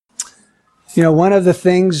You know, one of the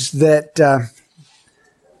things that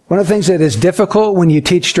is difficult when you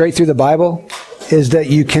teach straight through the Bible is that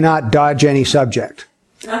you cannot dodge any subject.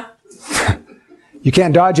 You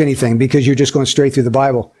can't dodge anything because you're just going straight through the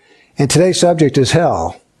Bible. And today's subject is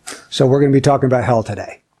hell. So we're going to be talking about hell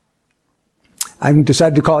today. I've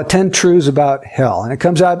decided to call it 10 Truths About Hell. And it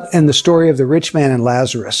comes out in the story of the rich man and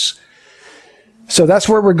Lazarus. So that's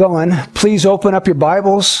where we're going. Please open up your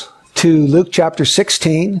Bibles to Luke chapter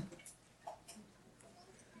 16.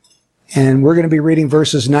 And we're going to be reading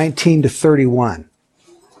verses 19 to 31.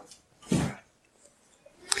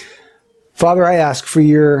 Father, I ask for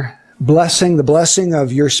your blessing, the blessing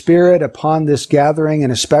of your Spirit upon this gathering,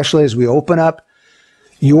 and especially as we open up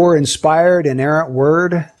your inspired, inerrant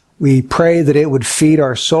word. We pray that it would feed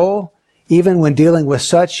our soul, even when dealing with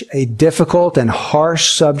such a difficult and harsh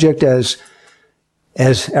subject as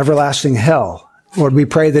everlasting hell. Lord, we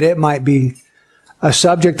pray that it might be a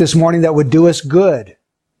subject this morning that would do us good.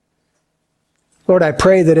 Lord, I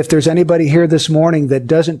pray that if there's anybody here this morning that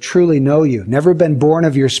doesn't truly know you, never been born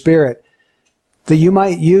of your Spirit, that you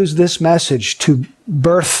might use this message to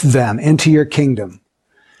birth them into your kingdom.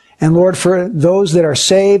 And Lord, for those that are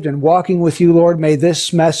saved and walking with you, Lord, may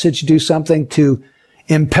this message do something to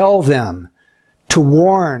impel them, to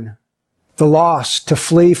warn the lost, to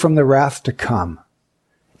flee from the wrath to come.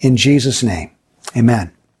 In Jesus' name,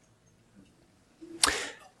 amen.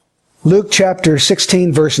 Luke chapter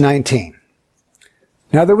 16, verse 19.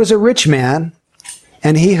 Now there was a rich man,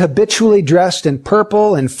 and he habitually dressed in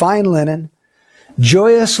purple and fine linen,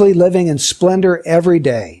 joyously living in splendor every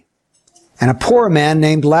day. And a poor man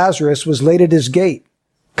named Lazarus was laid at his gate,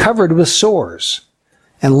 covered with sores,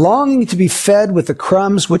 and longing to be fed with the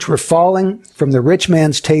crumbs which were falling from the rich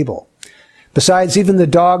man's table. Besides, even the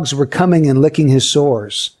dogs were coming and licking his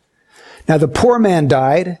sores. Now the poor man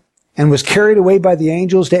died and was carried away by the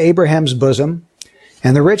angels to Abraham's bosom,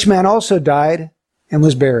 and the rich man also died and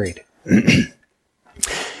was buried.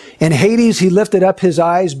 In Hades he lifted up his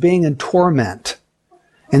eyes, being in torment,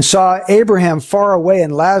 and saw Abraham far away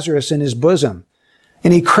and Lazarus in his bosom.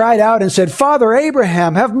 And he cried out and said, Father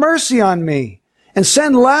Abraham, have mercy on me, and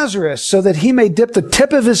send Lazarus so that he may dip the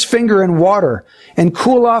tip of his finger in water and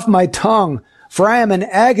cool off my tongue, for I am in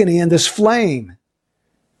agony in this flame.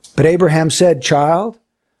 But Abraham said, Child,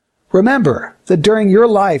 remember that during your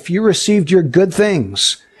life you received your good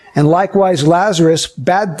things, and likewise Lazarus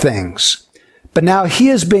bad things. But now he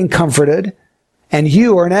is being comforted, and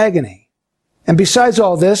you are in agony. And besides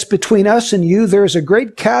all this, between us and you there is a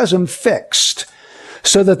great chasm fixed,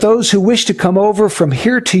 so that those who wish to come over from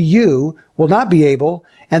here to you will not be able,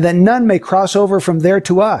 and that none may cross over from there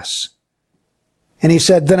to us. And he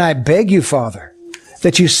said, Then I beg you, Father,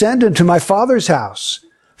 that you send him to my father's house,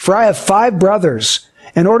 for I have 5 brothers,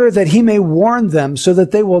 in order that he may warn them, so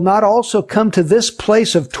that they will not also come to this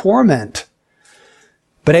place of torment.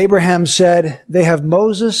 But Abraham said, They have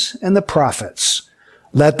Moses and the prophets.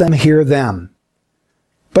 Let them hear them.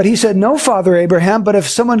 But he said, No, Father Abraham, but if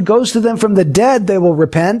someone goes to them from the dead, they will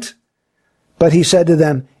repent. But he said to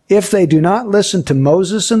them, If they do not listen to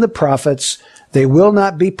Moses and the prophets, they will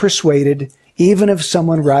not be persuaded, even if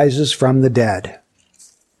someone rises from the dead.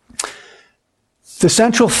 The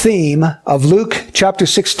central theme of Luke chapter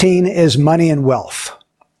 16 is money and wealth.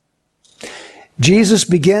 Jesus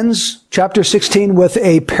begins chapter 16 with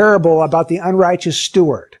a parable about the unrighteous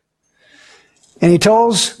steward. And he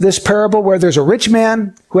tells this parable where there's a rich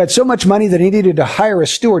man who had so much money that he needed to hire a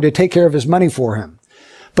steward to take care of his money for him.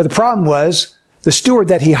 But the problem was, the steward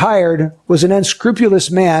that he hired was an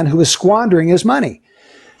unscrupulous man who was squandering his money.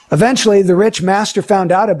 Eventually, the rich master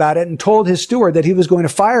found out about it and told his steward that he was going to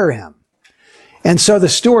fire him. And so the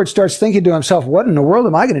steward starts thinking to himself, what in the world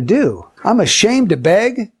am I going to do? I'm ashamed to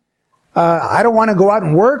beg. I don't want to go out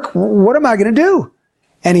and work. What am I going to do?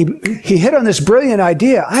 And he hit on this brilliant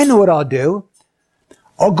idea. I know what I'll do.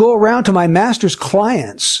 I'll go around to my master's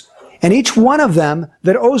clients, and each one of them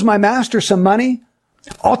that owes my master some money,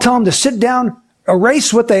 I'll tell them to sit down,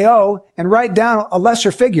 erase what they owe, and write down a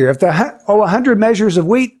lesser figure. If they owe 100 measures of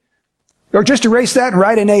wheat, or just erase that and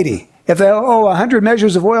write in 80. If they owe 100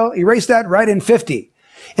 measures of oil, erase that and write in 50.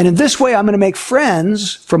 And in this way, I'm going to make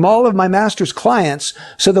friends from all of my master's clients,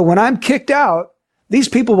 so that when I'm kicked out, these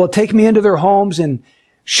people will take me into their homes and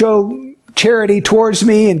show charity towards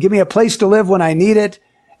me and give me a place to live when I need it.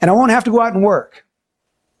 And I won't have to go out and work.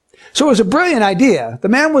 So it was a brilliant idea. The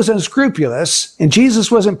man was unscrupulous, and Jesus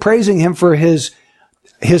wasn't praising him for his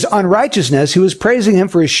unrighteousness. He was praising him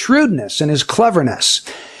for his shrewdness and his cleverness.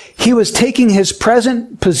 He was taking his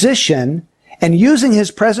present position and using his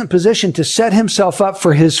present position to set himself up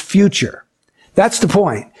for his future. That's the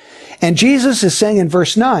point. And Jesus is saying in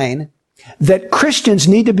verse 9, that Christians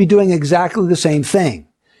need to be doing exactly the same thing.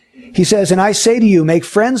 He says, and I say to you, make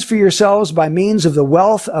friends for yourselves by means of the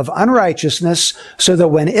wealth of unrighteousness, so that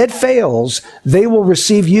when it fails, they will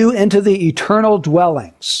receive you into the eternal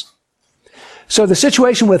dwellings. So the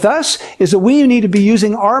situation with us is that we need to be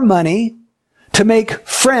using our money to make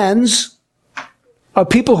friends of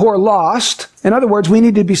people who are lost. In other words, we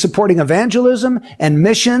need to be supporting evangelism and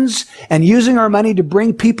missions and using our money to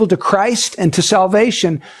bring people to Christ and to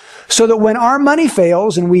salvation, so that when our money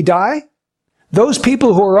fails and we die, those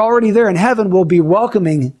people who are already there in heaven will be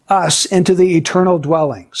welcoming us into the eternal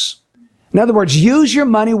dwellings. In other words, use your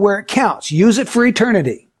money where it counts. Use it for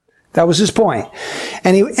eternity. That was his point.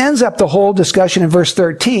 And he ends up the whole discussion in verse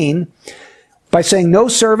 13 by saying, no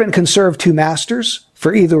servant can serve two masters,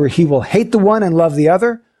 for either he will hate the one and love the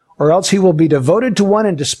other, or else he will be devoted to one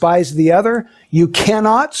and despise the other. You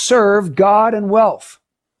cannot serve God and wealth.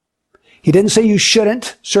 He didn't say you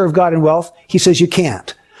shouldn't serve God and wealth. He says you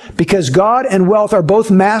can't. Because God and wealth are both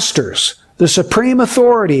masters, the supreme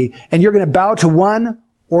authority, and you're going to bow to one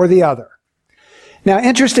or the other. Now,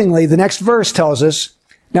 interestingly, the next verse tells us,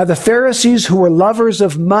 now the Pharisees, who were lovers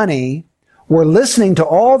of money, were listening to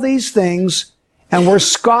all these things and were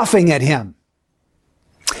scoffing at him.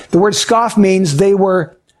 The word scoff means they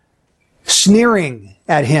were sneering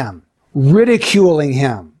at him, ridiculing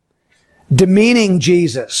him, demeaning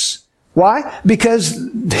Jesus. Why? Because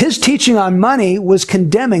his teaching on money was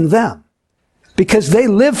condemning them. Because they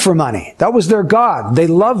lived for money. That was their God. They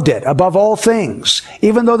loved it above all things.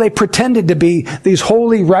 Even though they pretended to be these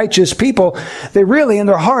holy, righteous people, they really, in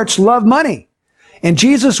their hearts, loved money. And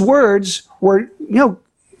Jesus' words were,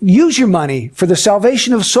 use your money for the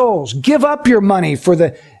salvation of souls. Give up your money for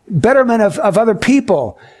the betterment of other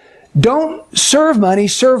people. Don't serve money,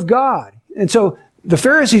 serve God. And so the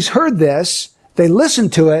Pharisees heard this, they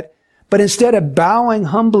listened to it, but instead of bowing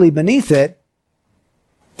humbly beneath it,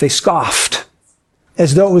 they scoffed,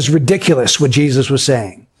 as though it was ridiculous what Jesus was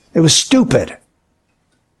saying. It was stupid.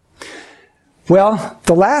 Well,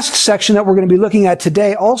 the last section that we're going to be looking at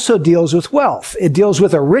today also deals with wealth. It deals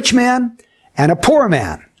with a rich man and a poor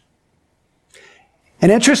man.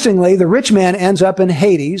 And interestingly, the rich man ends up in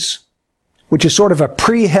Hades, which is sort of a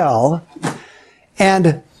pre-hell,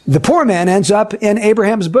 and the poor man ends up in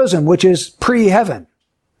Abraham's bosom, which is pre-heaven.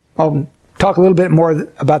 I'll talk a little bit more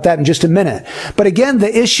about that in just a minute. But again,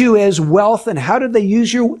 the issue is wealth, and how did they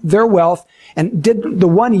use their wealth? And did the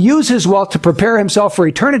one use his wealth to prepare himself for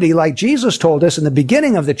eternity like Jesus told us in the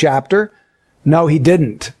beginning of the chapter? No, he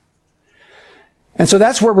didn't. And so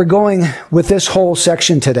that's where we're going with this whole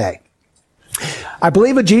section today. I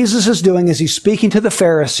believe what Jesus is doing is he's speaking to the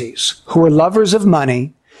Pharisees, who were lovers of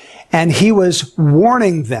money, and he was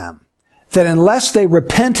warning them that unless they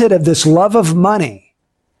repented of this love of money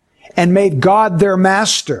and made God their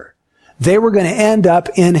master, they were going to end up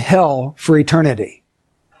in hell for eternity.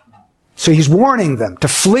 So he's warning them to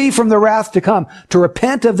flee from the wrath to come, to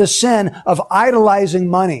repent of the sin of idolizing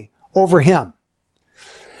money over him.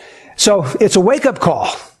 So it's a wake-up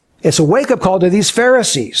call. It's a wake-up call to these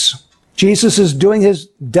Pharisees. Jesus is doing his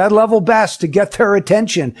dead-level best to get their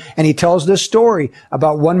attention, and he tells this story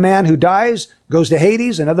about one man who dies, goes to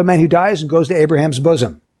Hades, another man who dies and goes to Abraham's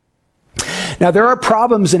bosom. Now, there are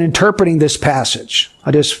problems in interpreting this passage.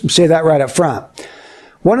 I'll just say that right up front.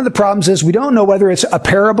 One of the problems is we don't know whether it's a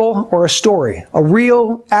parable or a story, a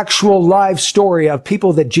real, actual, live story of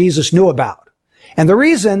people that Jesus knew about. And the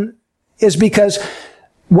reason is because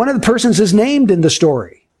one of the persons is named in the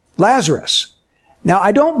story, Lazarus. Now,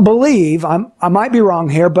 I don't believe, I might be wrong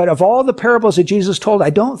here, but of all the parables that Jesus told,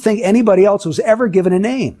 I don't think anybody else was ever given a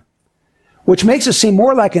name, which makes it seem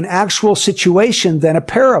more like an actual situation than a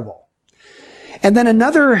parable. And then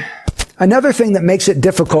another thing that makes it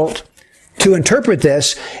difficult to interpret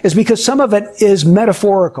this is because some of it is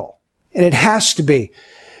metaphorical, and it has to be,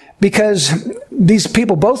 because these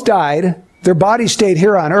people both died. Their bodies stayed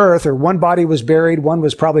here on earth, or one body was buried, one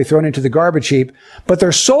was probably thrown into the garbage heap, but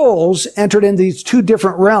their souls entered into these two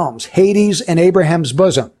different realms, Hades and Abraham's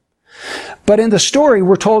bosom. But in the story,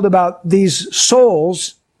 we're told about these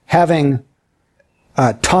souls having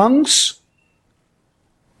tongues,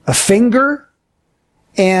 a finger,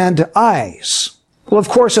 and eyes. Well, of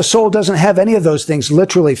course, a soul doesn't have any of those things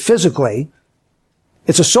literally, physically.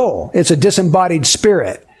 It's a soul. It's a disembodied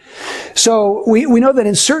spirit. So we know that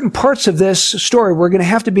in certain parts of this story, we're going to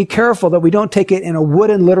have to be careful that we don't take it in a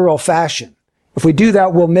wooden, literal fashion. If we do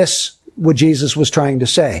that, we'll miss what Jesus was trying to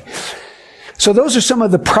say. So those are some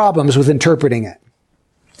of the problems with interpreting it.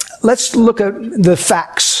 Let's look at the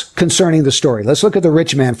facts concerning the story. Let's look at the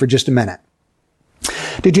rich man for just a minute.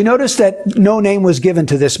 Did you notice that no name was given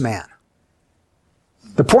to this man?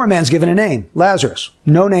 The poor man's given a name, Lazarus.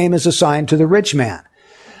 No name is assigned to the rich man.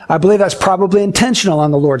 I believe that's probably intentional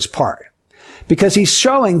on the Lord's part, because he's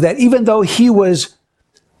showing that even though he was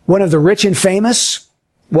one of the rich and famous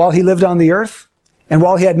while he lived on the earth, and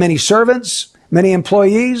while he had many servants, many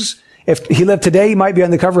employees, if he lived today, he might be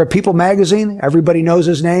on the cover of People magazine. Everybody knows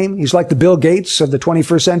his name. He's like the Bill Gates of the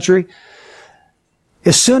 21st century.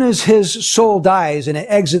 As soon as his soul dies and it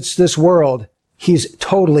exits this world, he's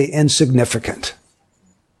totally insignificant.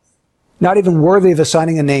 Not even worthy of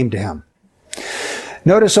assigning a name to him.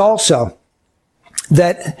 Notice also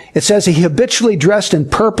that it says he habitually dressed in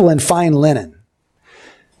purple and fine linen.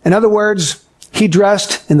 In other words, he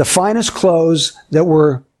dressed in the finest clothes that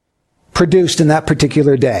were produced in that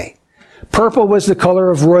particular day. Purple was the color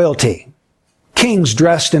of royalty. Kings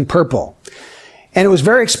dressed in purple. And it was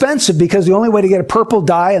very expensive because the only way to get a purple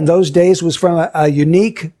dye in those days was from a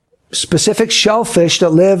unique, specific shellfish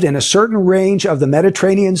that lived in a certain range of the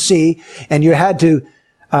Mediterranean Sea. And you had to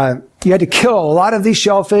kill a lot of these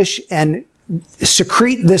shellfish and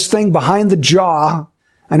secrete this thing behind the jaw.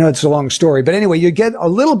 I know it's a long story, but anyway, you get a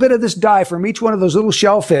little bit of this dye from each one of those little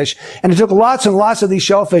shellfish, and it took lots and lots of these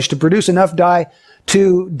shellfish to produce enough dye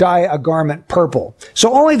to dye a garment purple.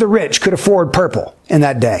 So only the rich could afford purple in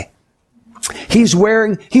that day. He's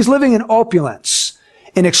living in opulence,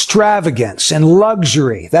 in extravagance, and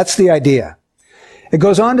luxury. That's the idea. It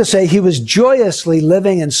goes on to say he was joyously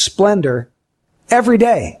living in splendor every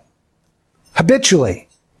day, habitually,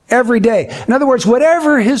 every day. In other words,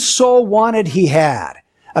 whatever his soul wanted, he had.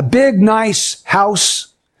 A big, nice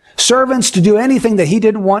house, servants to do anything that he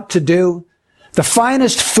didn't want to do. The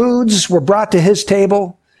finest foods were brought to his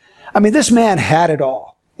table. I mean, this man had it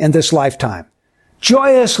all in this lifetime.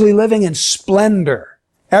 Joyously living in splendor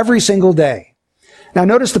every single day. Now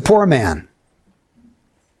notice the poor man.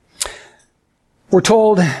 We're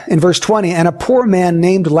told in verse 20, and a poor man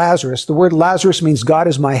named Lazarus. The word Lazarus means God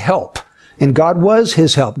is my help. And God was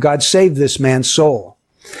his help. God saved this man's soul.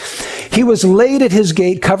 He was laid at his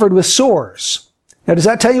gate covered with sores. Now, does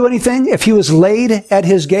that tell you anything? If he was laid at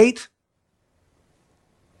his gate,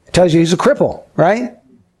 it tells you he's a cripple, right?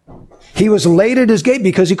 He was laid at his gate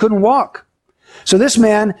because he couldn't walk. So this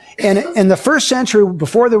man, in the first century,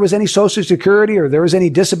 before there was any Social Security or there was any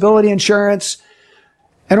disability insurance,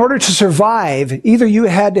 in order to survive, either you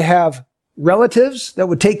had to have relatives that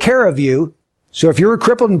would take care of you. So if you were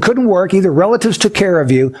crippled and couldn't work, either relatives took care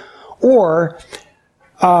of you, or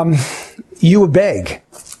you would beg.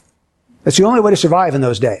 That's the only way to survive in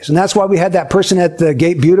those days. And that's why we had that person at the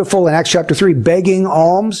gate beautiful in Acts chapter 3 begging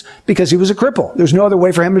alms, because he was a cripple. There's no other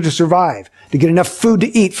way for him to survive, to get enough food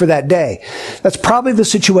to eat for that day. That's probably the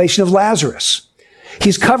situation of Lazarus.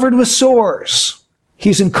 He's covered with sores.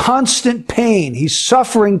 He's in constant pain. He's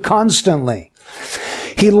suffering constantly.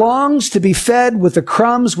 He longs to be fed with the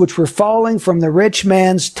crumbs which were falling from the rich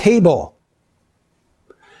man's table.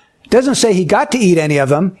 It doesn't say he got to eat any of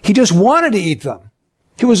them. He just wanted to eat them.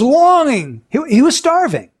 He was longing. He was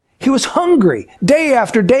starving. He was hungry day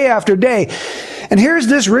after day after day. And here's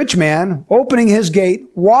this rich man opening his gate,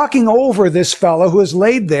 walking over this fellow who is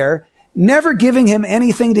laid there, never giving him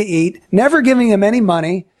anything to eat, never giving him any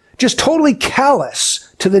money, just totally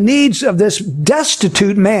callous to the needs of this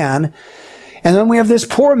destitute man. And then we have this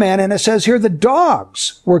poor man, and it says here the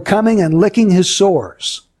dogs were coming and licking his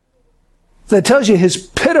sores. That tells you his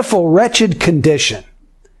pitiful, wretched condition.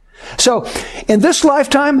 So, in this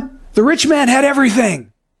lifetime, the rich man had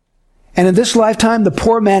everything. And in this lifetime, the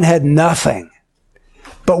poor man had nothing.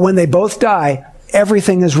 But when they both die,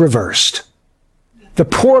 everything is reversed. The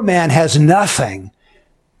poor man has nothing.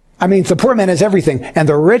 I mean, the poor man has everything, and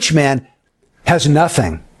the rich man has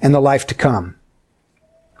nothing in the life to come.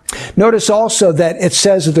 Notice also that it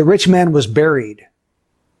says that the rich man was buried.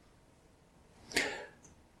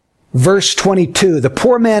 Verse 22, the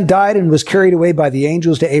poor man died and was carried away by the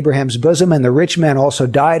angels to Abraham's bosom, and the rich man also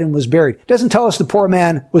died and was buried. It doesn't tell us the poor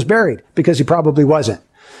man was buried, because he probably wasn't.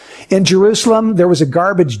 In Jerusalem, there was a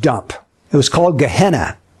garbage dump. It was called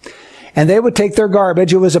Gehenna. And they would take their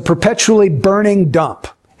garbage. It was a perpetually burning dump.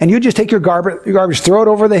 And you just take your garbage, throw it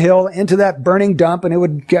over the hill into that burning dump, and it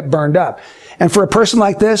would get burned up. And for a person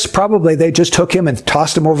like this, probably they just took him and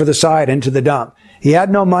tossed him over the side into the dump. He had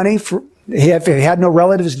no money he had no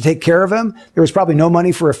relatives to take care of him. There was probably no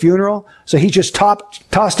money for a funeral. So he just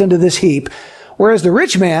tossed into this heap. Whereas the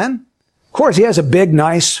rich man, of course, he has a big,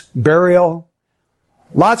 nice burial.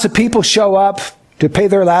 Lots of people show up to pay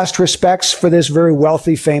their last respects for this very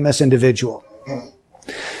wealthy, famous individual.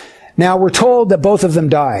 Now, we're told that both of them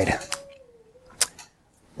died.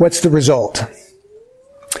 What's the result?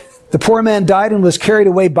 The poor man died and was carried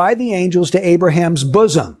away by the angels to Abraham's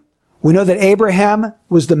bosom. We know that Abraham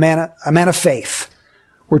was a man of faith.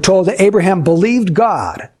 We're told that Abraham believed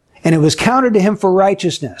God, and it was counted to him for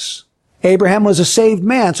righteousness. Abraham was a saved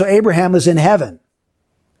man, so Abraham was in heaven.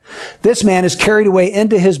 This man is carried away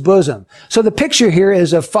into his bosom. So the picture here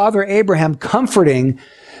is of Father Abraham comforting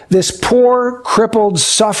this poor, crippled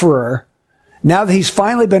sufferer now that he's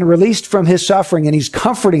finally been released from his suffering, and he's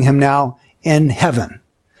comforting him now in heaven.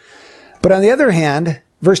 But on the other hand,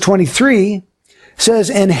 verse 23 says,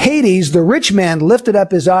 in Hades, the rich man lifted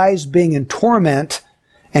up his eyes, being in torment,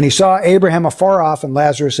 and he saw Abraham afar off and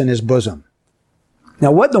Lazarus in his bosom.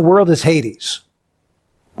 Now, what in the world is Hades?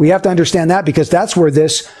 We have to understand that, because that's where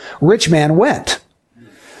this rich man went.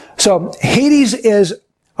 So Hades is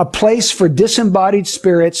a place for disembodied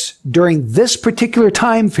spirits during this particular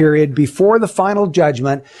time period before the final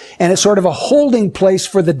judgment, and it's sort of a holding place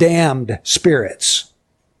for the damned spirits.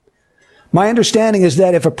 My understanding is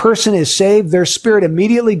that if a person is saved, their spirit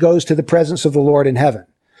immediately goes to the presence of the Lord in heaven.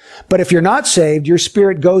 But if you're not saved, your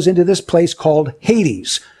spirit goes into this place called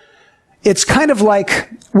Hades. It's kind of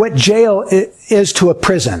like what jail is to a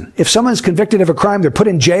prison. If someone's convicted of a crime, they're put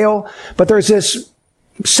in jail, but there's this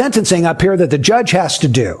sentencing up here that the judge has to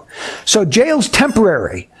do. So jail's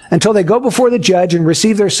temporary until they go before the judge and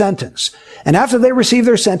receive their sentence. And after they receive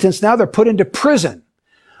their sentence, now they're put into prison.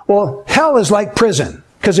 Well, hell is like prison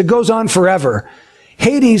because it goes on forever.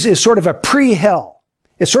 Hades is sort of a pre-hell.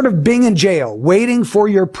 It's sort of being in jail, waiting for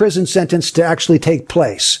your prison sentence to actually take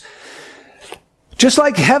place. Just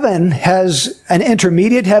like heaven has an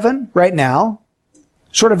intermediate heaven right now,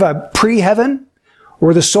 sort of a pre-heaven,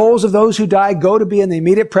 where the souls of those who die go to be in the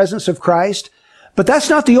immediate presence of Christ. But that's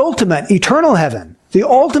not the ultimate, eternal heaven. The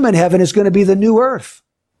ultimate heaven is going to be the new earth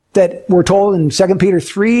that we're told in 2 Peter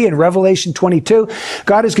 3 and Revelation 22.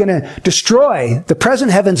 God is going to destroy the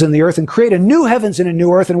present heavens and the earth and create a new heavens and a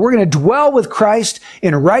new earth, and we're going to dwell with Christ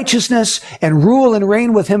in righteousness and rule and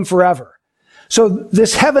reign with him forever. So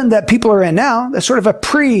this heaven that people are in now, that's sort of a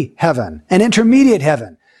pre-heaven, an intermediate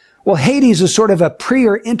heaven. Well, Hades is sort of a pre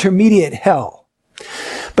or intermediate hell.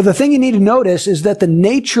 But the thing you need to notice is that the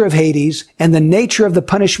nature of Hades and the nature of the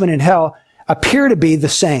punishment in hell appear to be the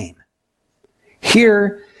same.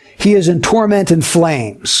 Here, he is in torment and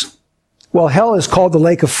flames. Well, hell is called the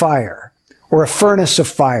lake of fire or a furnace of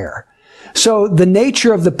fire. So the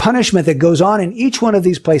nature of the punishment that goes on in each one of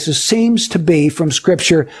these places seems to be, from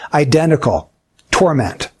Scripture, identical.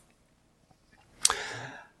 Torment.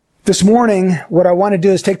 This morning, what I want to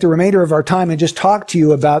do is take the remainder of our time and just talk to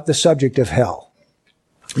you about the subject of hell.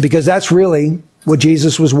 Because that's really what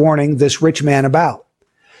Jesus was warning this rich man about.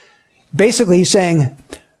 Basically, he's saying,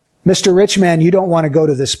 Mr. Rich Man, you don't want to go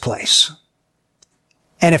to this place.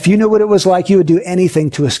 And if you knew what it was like, you would do anything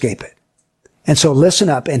to escape it. And so listen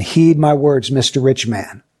up and heed my words, Mr. Rich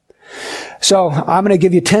Man. So I'm going to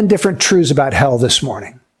give you 10 different truths about hell this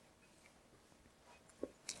morning.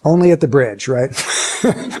 Only at the bridge, right?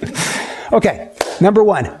 Okay, number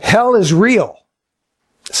one, hell is real.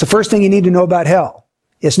 It's the first thing you need to know about hell.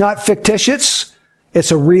 It's not fictitious.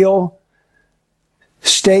 It's a real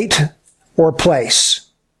state or place.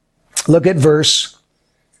 Look at verse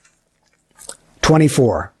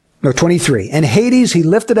 23. In Hades, he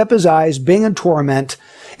lifted up his eyes, being in torment,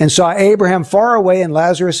 and saw Abraham far away and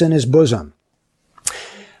Lazarus in his bosom.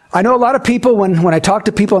 I know a lot of people, when I talk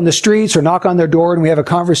to people on the streets or knock on their door and we have a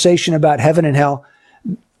conversation about heaven and hell,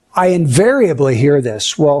 I invariably hear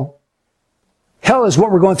this. Well, hell is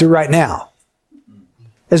what we're going through right now.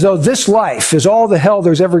 As though this life is all the hell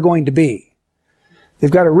there's ever going to be.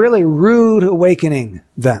 They've got a really rude awakening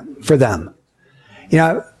for them. You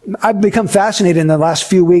know, I've become fascinated in the last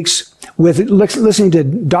few weeks with listening to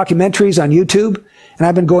documentaries on YouTube, and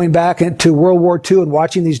I've been going back to World War II and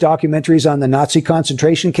watching these documentaries on the Nazi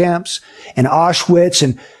concentration camps and Auschwitz,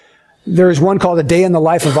 and there's one called A Day in the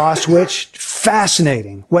Life of Auschwitz.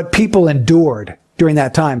 Fascinating what people endured during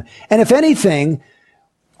that time. And if anything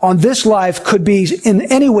on this life could be in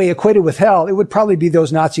any way equated with hell, it would probably be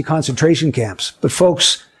those Nazi concentration camps. But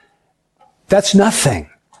folks, that's nothing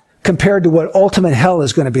compared to what ultimate hell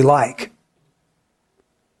is going to be like.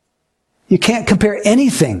 You can't compare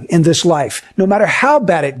anything in this life, no matter how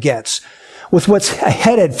bad it gets, with what's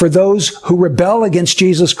headed for those who rebel against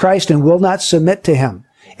Jesus Christ and will not submit to him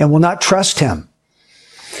and will not trust him.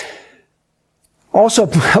 Also,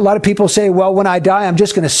 a lot of people say, well, when I die, I'm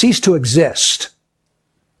just going to cease to exist.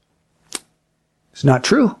 It's not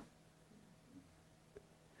true.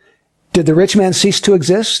 Did the rich man cease to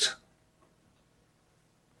exist?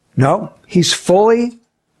 No, he's fully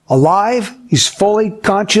alive, he's fully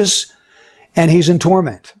conscious, and he's in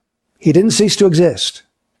torment. He didn't cease to exist.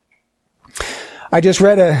 I just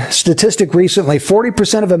read a statistic recently.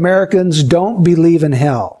 40% of Americans don't believe in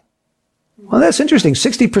hell. Well, that's interesting.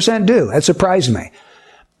 60% do. That surprised me.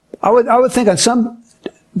 I would think on some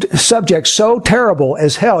subject so terrible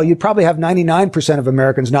as hell, you'd probably have 99% of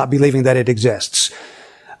Americans not believing that it exists.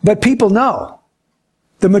 But people know.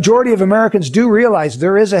 The majority of Americans do realize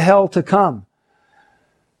there is a hell to come.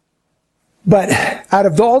 But out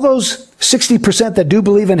of all those 60% that do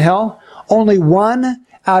believe in hell, only 1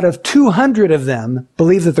 out of 200 of them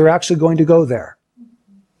believe that they're actually going to go there.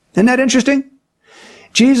 Isn't that interesting?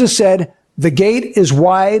 Jesus said, the gate is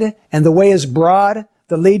wide and the way is broad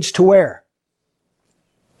that leads to where?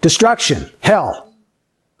 Destruction, hell.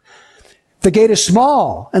 The gate is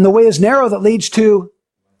small and the way is narrow that leads to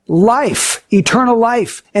life, eternal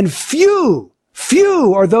life. And few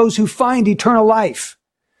are those who find eternal life.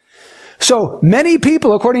 So many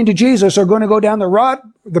people, according to Jesus, are going to go down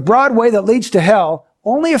the broad way that leads to hell.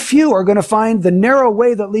 Only a few are going to find the narrow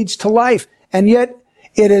way that leads to life. And yet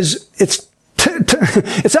it's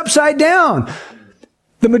upside down.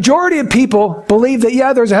 The majority of people believe that,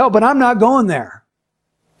 yeah, there's a hell, but I'm not going there.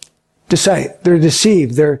 They're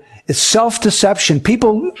deceived. It's self-deception.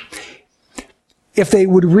 People, if they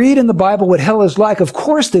would read in the Bible what hell is like, of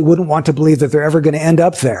course they wouldn't want to believe that they're ever going to end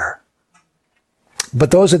up there.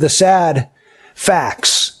 But those are the sad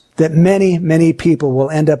facts that many, many people will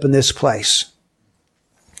end up in this place.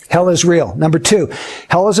 Hell is real. Number 2,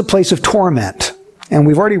 hell is a place of torment. And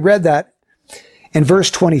we've already read that in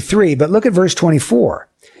verse 23, but look at verse 24.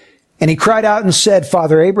 And he cried out and said,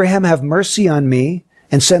 Father Abraham, have mercy on me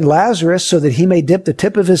and send Lazarus so that he may dip the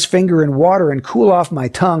tip of his finger in water and cool off my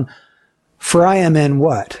tongue. For I am in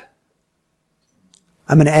what?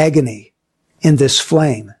 I'm in agony in this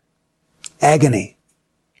flame. Agony.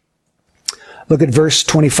 Look at verse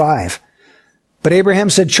 25. But Abraham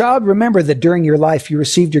said, Child, remember that during your life you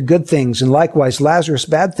received your good things, and likewise Lazarus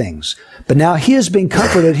bad things. But now he is being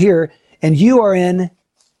comforted here, and you are in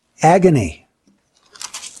agony.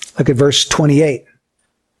 Look at verse 28.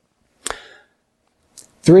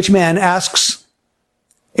 The rich man asks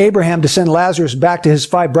Abraham to send Lazarus back to his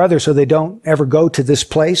 5 brothers so they don't ever go to this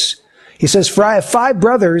place. He says, For I have 5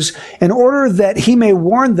 brothers, in order that he may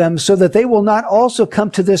warn them so that they will not also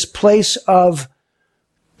come to this place of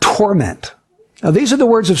torment. Now, these are the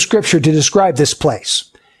words of Scripture to describe this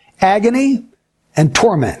place. Agony and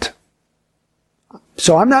torment.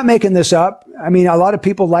 So I'm not making this up. I mean, a lot of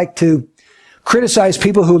people like to criticize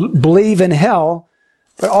people who believe in hell,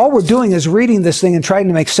 but all we're doing is reading this thing and trying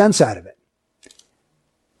to make sense out of it.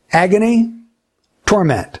 Agony,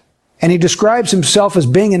 torment. And he describes himself as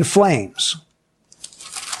being in flames.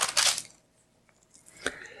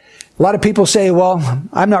 A lot of people say, well,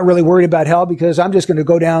 I'm not really worried about hell because I'm just going to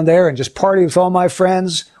go down there and just party with all my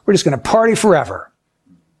friends. We're just going to party forever.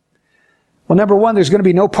 Well, number 1, there's going to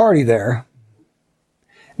be no party there.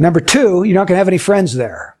 Number 2, you're not going to have any friends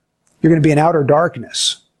there. You're going to be in outer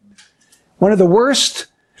darkness. One of the worst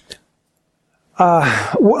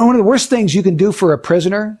things you can do for a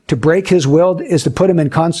prisoner to break his will is to put him in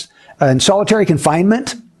solitary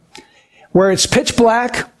confinement, where it's pitch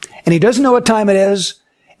black and he doesn't know what time it is.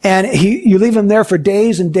 And you leave him there for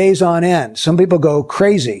days and days on end. Some people go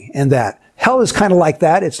crazy in that. Hell is kind of like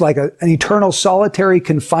that. It's like an eternal solitary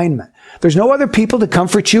confinement. There's no other people to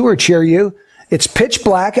comfort you or cheer you. It's pitch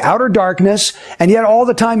black, outer darkness, and yet all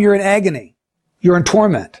the time you're in agony. You're in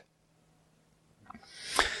torment.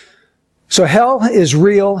 So hell is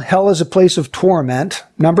real. Hell is a place of torment.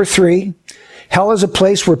 Number 3, hell is a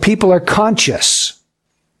place where people are conscious.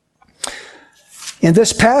 In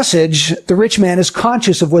this passage, the rich man is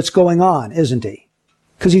conscious of what's going on, isn't he?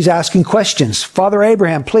 Because he's asking questions. Father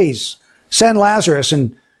Abraham, please send Lazarus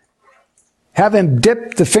and have him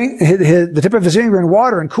dip the tip of his finger in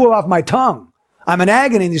water and cool off my tongue. I'm in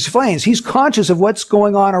agony in these flames. He's conscious of what's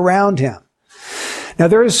going on around him. Now,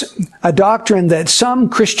 there's a doctrine that some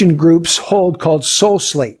Christian groups hold called soul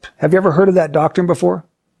sleep. Have you ever heard of that doctrine before?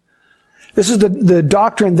 This is the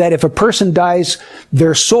doctrine that if a person dies,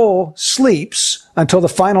 their soul sleeps until the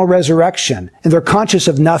final resurrection, and they're conscious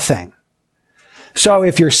of nothing. So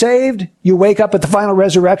if you're saved, you wake up at the final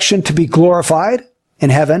resurrection to be glorified in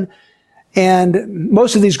heaven. And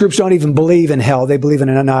most of these groups don't even believe in hell. They believe in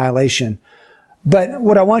an annihilation. But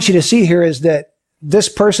what I want you to see here is that this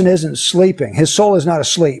person isn't sleeping. His soul is not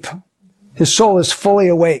asleep. His soul is fully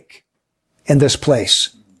awake in this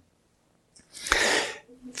place.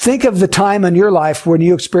 Think of the time in your life when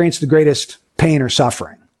you experienced the greatest pain or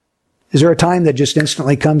suffering. Is there a time that just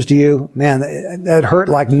instantly comes to you? Man, that hurt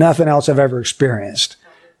like nothing else I've ever experienced.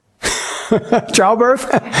 Childbirth?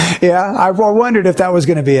 Yeah, I wondered if that was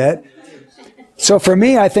going to be it. So for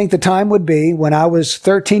me, I think the time would be when I was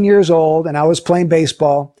 13 years old and I was playing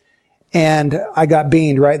baseball and I got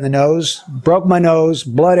beamed right in the nose, broke my nose,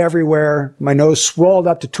 blood everywhere. My nose swelled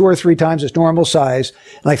up to 2 or 3 times its normal size.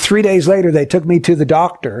 Like 3 days later, they took me to the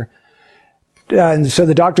doctor. And so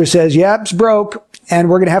the doctor says, yep, it's broke and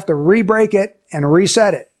we're going to have to re-break it and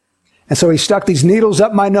reset it. And so he stuck these needles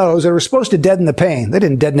up my nose that were supposed to deaden the pain. They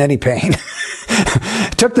didn't deaden any pain.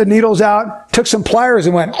 Took the needles out, took some pliers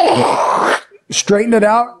and went, straightened it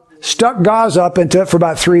out, stuck gauze up into it for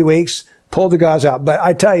about 3 weeks, pulled the gauze out. But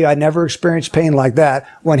I tell you, I never experienced pain like that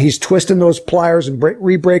when he's twisting those pliers and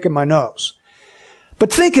re-breaking my nose.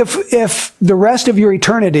 But think if the rest of your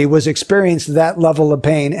eternity was experiencing that level of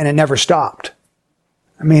pain and it never stopped.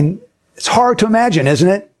 I mean, it's hard to imagine, isn't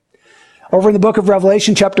it? Over in the book of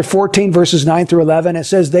Revelation, chapter 14, verses 9 through 11, it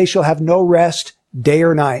says, they shall have no rest day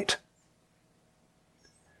or night.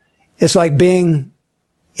 It's like being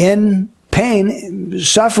in pain,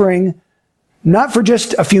 suffering, not for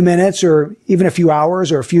just a few minutes or even a few hours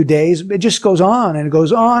or a few days. It just goes on and it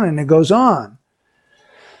goes on and it goes on.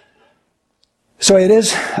 So it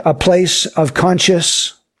is a place of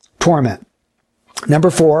conscious torment. Number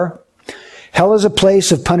 4, hell is a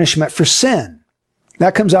place of punishment for sin.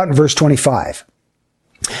 That comes out in verse 25.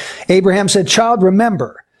 Abraham said, child,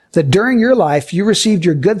 remember that during your life you received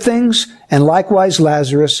your good things and likewise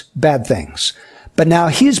Lazarus bad things. But now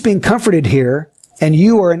he's being comforted here and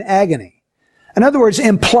you are in agony. In other words,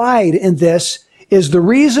 implied in this is the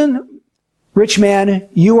reason, rich man,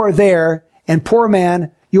 you are there and poor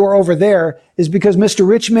man, you are over there is because Mr.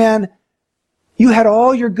 Rich Man, you had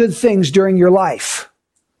all your good things during your life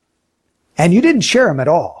and you didn't share them at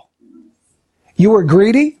all. You were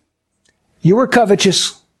greedy. You were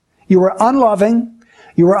covetous. You were unloving.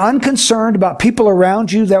 You were unconcerned about people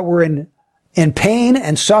around you that were in pain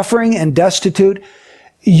and suffering and destitute.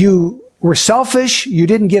 You were selfish. You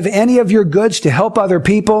didn't give any of your goods to help other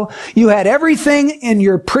people. You had everything in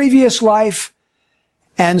your previous life.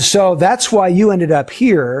 And so that's why you ended up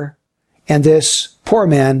here and this poor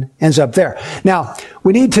man ends up there. Now,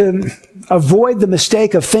 we need to avoid the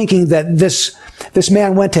mistake of thinking that this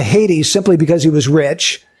man went to Hades simply because he was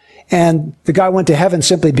rich and the guy went to heaven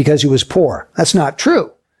simply because he was poor. That's not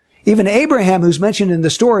true. Even Abraham, who's mentioned in the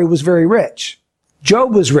story, was very rich.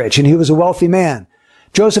 Job was rich and he was a wealthy man.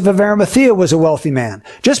 Joseph of Arimathea was a wealthy man.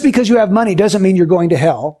 Just because you have money doesn't mean you're going to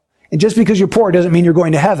hell. And just because you're poor doesn't mean you're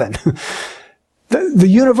going to heaven. The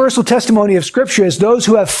universal testimony of Scripture is those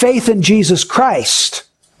who have faith in Jesus Christ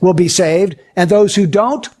will be saved, and those who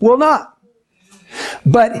don't will not.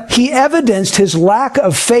 But he evidenced his lack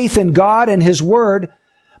of faith in God and his word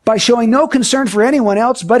by showing no concern for anyone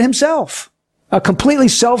else but himself. A completely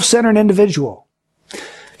self-centered individual.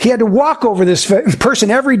 He had to walk over this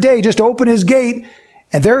person every day just to open his gate,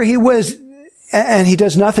 and there he was, and he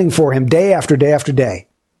does nothing for him day after day after day.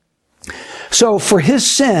 So for his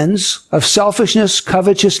sins of selfishness,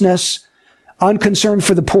 covetousness, unconcern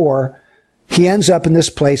for the poor, he ends up in this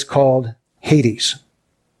place called Hades.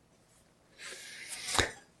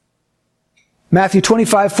 Matthew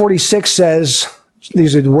 25:46 says,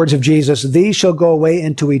 these are the words of Jesus, these shall go away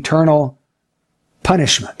into eternal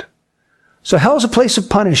punishment. So hell is a place of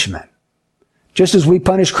punishment. Just as we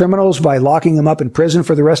punish criminals by locking them up in prison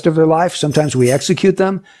for the rest of their life, sometimes we execute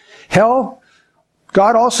them. Hell,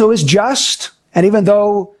 God also is just, and even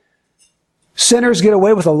though sinners get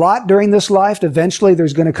away with a lot during this life, eventually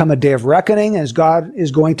there's going to come a day of reckoning as God is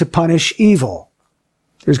going to punish evil.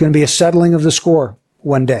 There's going to be a settling of the score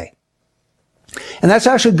one day. And that's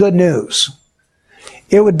actually good news.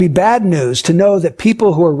 It would be bad news to know that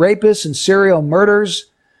people who are rapists and serial murderers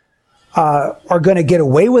are going to get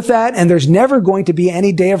away with that, and there's never going to be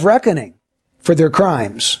any day of reckoning for their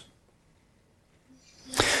crimes.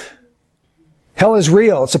 Hell is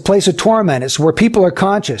real. It's a place of torment. It's where people are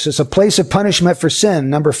conscious. It's a place of punishment for sin.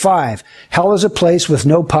 Number 5, hell is a place with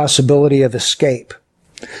no possibility of escape.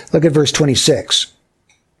 Look at verse 26.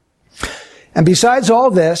 And besides all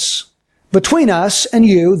this, between us and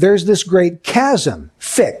you, there's this great chasm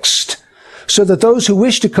fixed, so that those who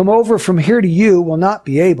wish to come over from here to you will not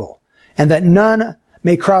be able, and that none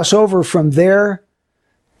may cross over from there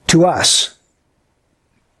to us.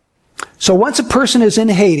 So once a person is in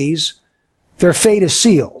Hades, their fate is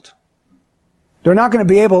sealed. They're not going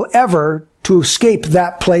to be able ever to escape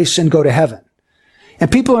that place and go to heaven.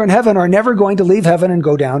 And people who are in heaven are never going to leave heaven and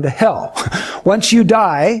go down to hell. Once you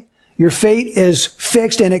die, your fate is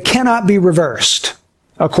fixed and it cannot be reversed,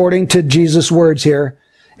 according to Jesus' words here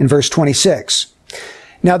in verse 26.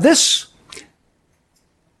 Now this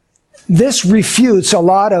refutes a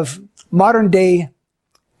lot of modern day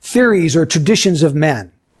theories or traditions of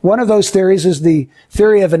men. One of those theories is the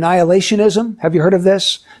theory of annihilationism. Have you heard of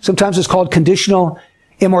this? Sometimes it's called conditional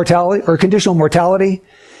immortality or conditional mortality.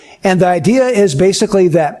 And the idea is basically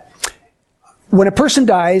that when a person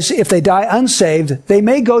dies, if they die unsaved, they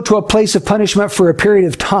may go to a place of punishment for a period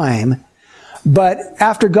of time. But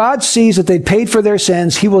after God sees that they paid for their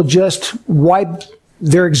sins, he will just wipe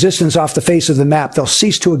their existence off the face of the map. They'll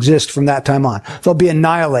cease to exist from that time on. They'll be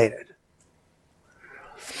annihilated.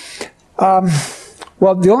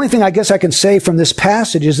 Well, the only thing I guess I can say from this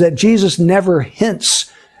passage is that Jesus never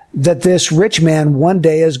hints that this rich man one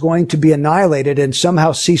day is going to be annihilated and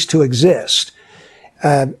somehow cease to exist.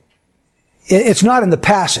 It's not in the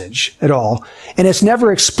passage at all, and it's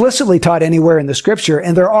never explicitly taught anywhere in the scripture,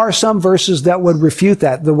 and there are some verses that would refute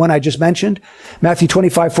that. The one I just mentioned, Matthew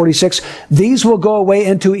 25:46, these will go away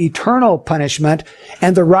into eternal punishment,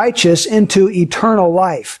 and the righteous into eternal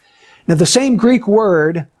life. Now, the same Greek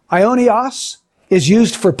word, aionios, is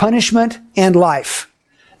used for punishment and life.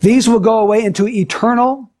 These will go away into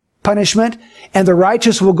eternal punishment, and the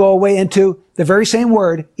righteous will go away into the very same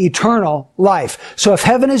word, eternal life. So if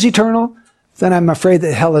heaven is eternal, then I'm afraid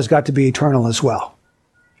that hell has got to be eternal as well.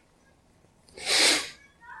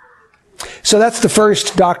 So that's the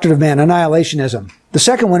first doctrine of man, annihilationism. The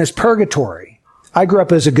second one is purgatory. I grew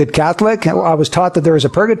up as a good Catholic. I was taught that there was a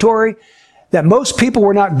purgatory, that most people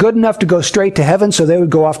were not good enough to go straight to heaven, so they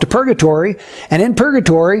would go off to purgatory. And in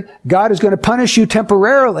purgatory, God is going to punish you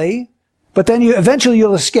temporarily, but then eventually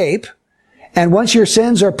you'll escape. And once your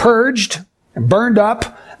sins are purged and burned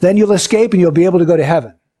up, then you'll escape and you'll be able to go to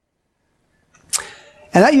heaven.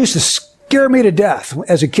 And that used to scare me to death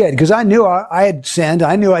as a kid, because I knew I had sinned.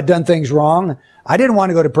 I knew I'd done things wrong. I didn't want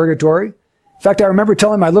to go to purgatory. In fact, I remember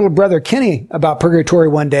telling my little brother Kenny about purgatory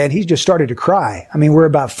one day, and he just started to cry. I mean, we're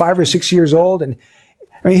about 5 or 6 years old, and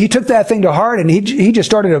I mean, he took that thing to heart, and he just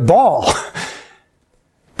started to bawl.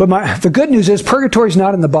 But the good news is purgatory's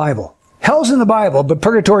not in the Bible. Hell's in the Bible, but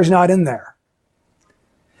purgatory's not in there.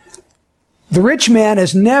 The rich man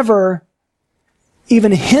has never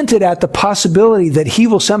even hinted at the possibility that he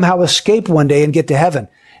will somehow escape one day and get to heaven.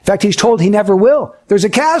 In fact, he's told he never will. There's a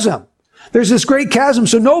chasm. There's this great chasm,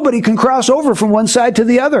 so nobody can cross over from one side to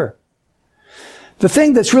the other. The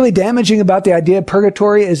thing that's really damaging about the idea of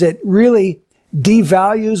purgatory is it really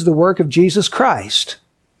devalues the work of Jesus Christ.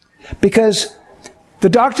 Because the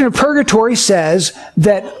doctrine of purgatory says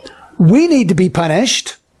that we need to be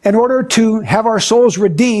punished in order to have our souls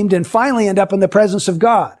redeemed and finally end up in the presence of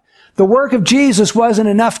God. The work of Jesus wasn't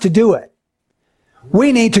enough to do it.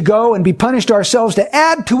 We need to go and be punished ourselves to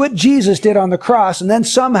add to what Jesus did on the cross, and then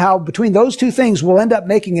somehow between those two things we'll end up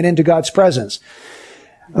making it into God's presence.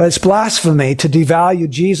 It's blasphemy to devalue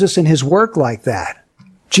Jesus and his work like that.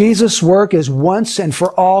 Jesus' work is once and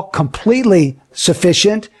for all completely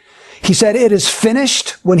sufficient. He said it is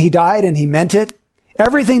finished when he died, and he meant it.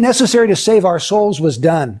 Everything necessary to save our souls was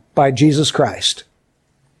done by Jesus Christ.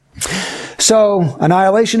 So,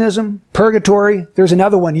 annihilationism, purgatory, there's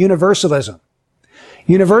another one, universalism.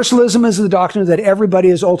 Universalism is the doctrine that everybody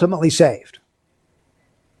is ultimately saved.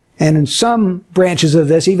 And in some branches of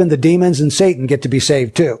this, even the demons and Satan get to be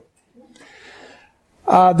saved too.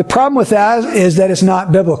 The problem with that is that it's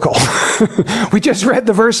not biblical. We just read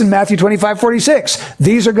the verse in Matthew 25:46.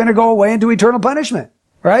 These are going to go away into eternal punishment,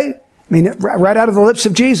 right? I mean, right out of the lips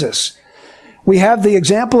of Jesus. We have the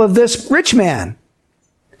example of this rich man.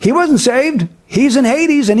 He wasn't saved. He's in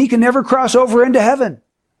Hades, and he can never cross over into heaven.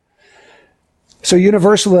 So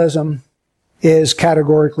universalism is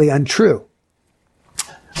categorically untrue.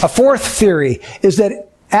 A fourth theory is that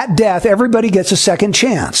at death, everybody gets a second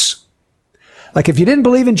chance. Like if you didn't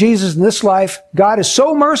believe in Jesus in this life, God is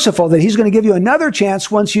so merciful that he's going to give you another chance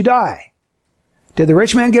once you die. Did the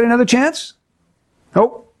rich man get another chance?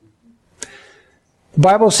 Nope. The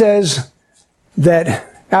Bible says that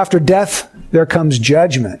after death, there comes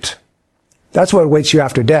judgment. That's what awaits you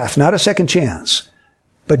after death. Not a second chance,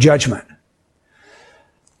 but judgment.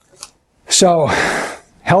 So,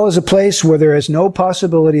 hell is a place where there is no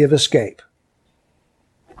possibility of escape.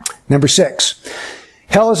 Number 6,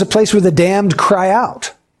 hell is a place where the damned cry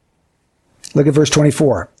out. Look at verse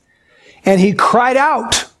 24. And he cried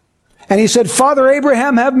out, and he said, Father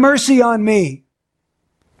Abraham, have mercy on me.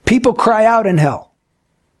 People cry out in hell.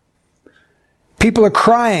 People are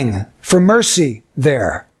crying for mercy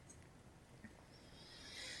there.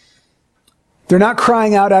 They're not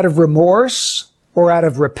crying out of remorse or out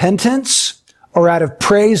of repentance or out of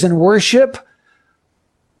praise and worship.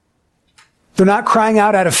 They're not crying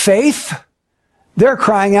out of faith. They're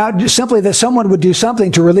crying out just simply that someone would do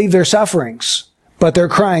something to relieve their sufferings. But they're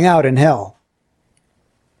crying out in hell.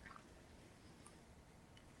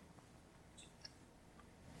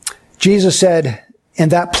 Jesus said, in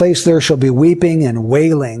that place there shall be weeping and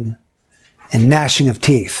wailing and gnashing of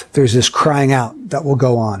teeth. There's this crying out that will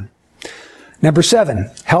go on. Number 7,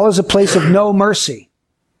 hell is a place of no mercy.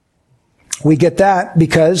 We get that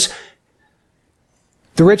because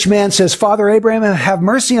the rich man says, Father Abraham, have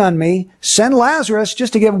mercy on me. Send Lazarus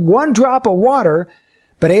just to give one drop of water.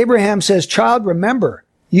 But Abraham says, child, remember,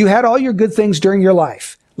 you had all your good things during your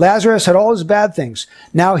life. Lazarus had all his bad things.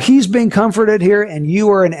 Now he's being comforted here and you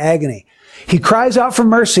are in agony. He cries out for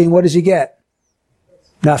mercy, and what does he get?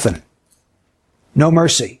 Nothing. No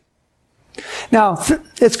mercy. Now,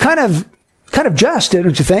 it's kind of just,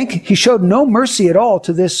 don't you think? He showed no mercy at all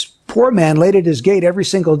to this poor man laid at his gate every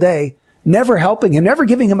single day, never helping him, never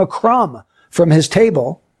giving him a crumb from his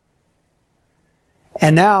table.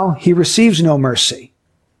 And now he receives no mercy.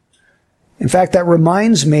 In fact, that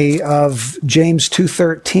reminds me of James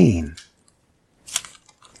 2:13.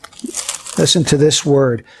 Listen to this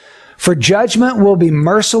word. For judgment will be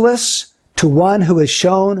merciless to one who has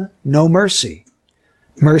shown no mercy.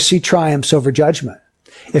 Mercy triumphs over judgment.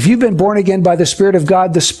 If you've been born again by the Spirit of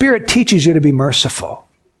God, the Spirit teaches you to be merciful.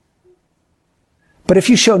 But if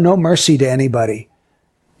you show no mercy to anybody,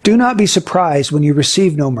 do not be surprised when you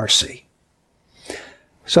receive no mercy.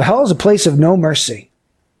 So hell is a place of no mercy.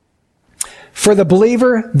 For the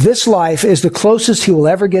believer, this life is the closest he will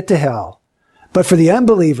ever get to hell. But for the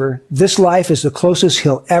unbeliever, this life is the closest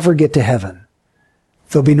he'll ever get to heaven.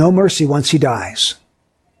 There'll be no mercy once he dies.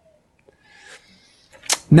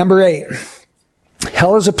 Number 8,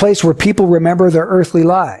 hell is a place where people remember their earthly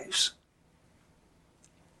lives.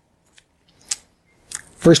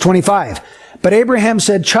 Verse 25, but Abraham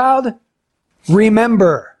said, child,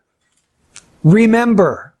 remember.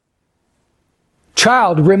 Remember.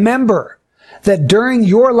 Child, remember that during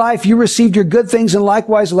your life you received your good things and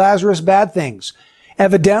likewise Lazarus bad things.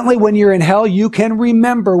 Evidently, when you're in hell, you can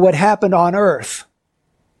remember what happened on earth.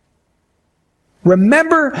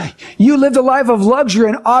 Remember, you lived a life of luxury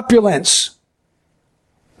and opulence.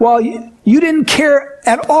 While you didn't care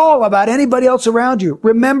at all about anybody else around you.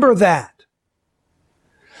 Remember that.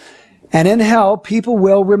 And in hell, people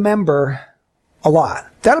will remember a lot.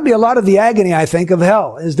 That'll be a lot of the agony, I think, of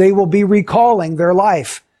hell, is they will be recalling their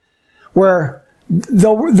life, where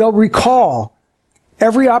they'll recall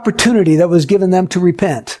every opportunity that was given them to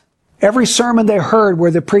repent. Every sermon they heard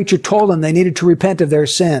where the preacher told them they needed to repent of their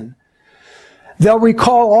sin. They'll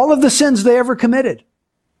recall all of the sins they ever committed.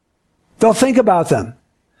 They'll think about them.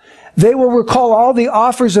 They will recall all the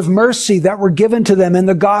offers of mercy that were given to them in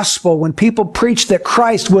the gospel when people preached that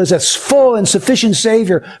Christ was a full and sufficient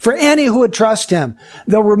Savior for any who would trust Him.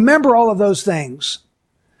 They'll remember all of those things.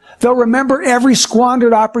 They'll remember every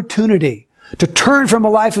squandered opportunity to turn from a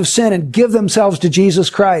life of sin and give themselves to Jesus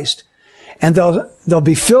Christ. And they'll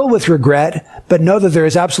be filled with regret, but know that there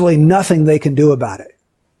is absolutely nothing they can do about it.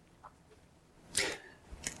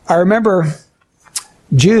 I remember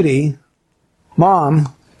Judy,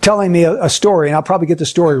 Mom, telling me a story, and I'll probably get the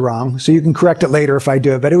story wrong, so you can correct it later if I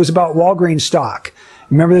do it, but it was about Walgreens stock.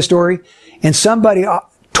 Remember the story? And somebody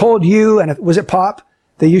told you, and was it Pop,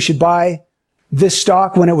 that you should buy this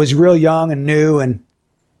stock when it was real young and new, and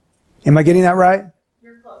am I getting that right?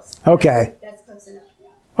 You're close. Okay. That's close enough,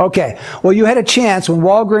 yeah. Okay. Well, you had a chance when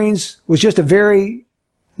Walgreens was just a very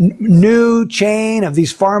new chain of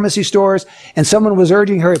these pharmacy stores, and someone was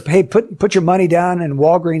urging her, hey, put your money down in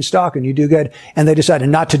Walgreens stock and you do good, and they decided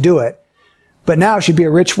not to do it. But now she'd be a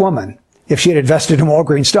rich woman if she had invested in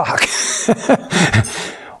Walgreens stock.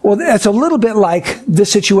 Well, that's a little bit like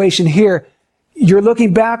this situation here. You're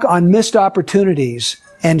looking back on missed opportunities,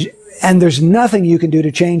 and there's nothing you can do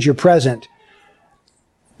to change your present,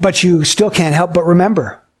 but you still can't help but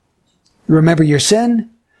remember. Remember your sin.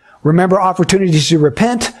 Remember opportunities to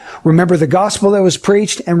repent. Remember the gospel that was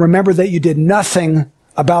preached, and remember that you did nothing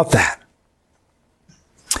about that.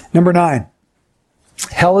 Number 9.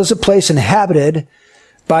 Hell is a place inhabited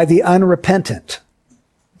by the unrepentant.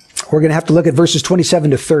 We're going to have to look at verses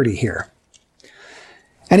 27 to 30 here.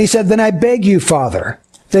 And he said, then I beg you, Father,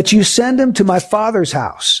 that you send him to my father's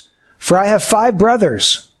house, for I have 5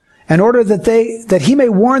 brothers, in order that he may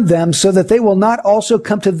warn them so that they will not also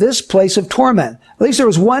come to this place of torment. At least there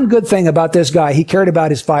was one good thing about this guy. He cared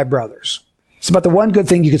about his 5 brothers. It's about the one good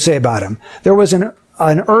thing you could say about him. There was an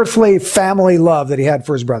earthly family love that he had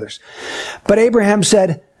for his brothers. But Abraham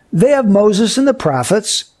said, they have Moses and the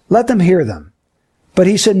prophets. Let them hear them. But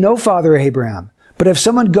he said, no, Father Abraham. But if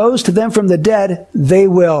someone goes to them from the dead, they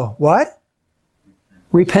will, what?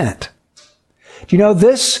 Repent. Do you know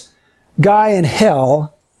this guy in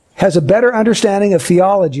hell has a better understanding of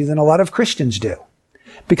theology than a lot of Christians do?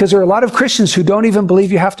 Because there are a lot of Christians who don't even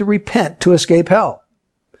believe you have to repent to escape hell.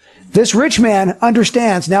 This rich man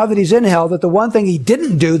understands now that he's in hell that the one thing he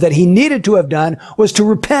didn't do that he needed to have done was to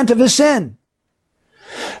repent of his sin.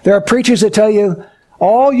 There are preachers that tell you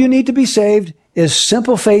all you need to be saved is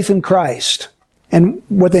simple faith in Christ. And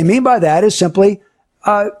what they mean by that is simply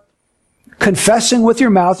confessing with your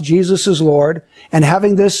mouth Jesus is Lord and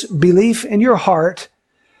having this belief in your heart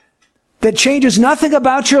that changes nothing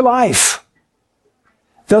about your life.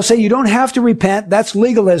 They'll say you don't have to repent. That's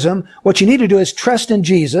legalism. What you need to do is trust in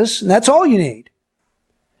Jesus, and that's all you need.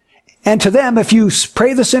 And to them, if you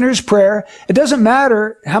pray the sinner's prayer, it doesn't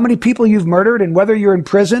matter how many people you've murdered and whether you're in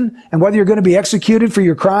prison and whether you're going to be executed for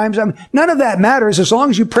your crimes. I mean, none of that matters. As long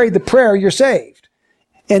as you prayed the prayer, you're saved.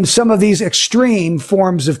 In some of these extreme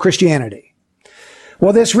forms of Christianity.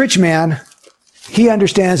 Well, this rich man, he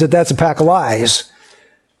understands that that's a pack of lies.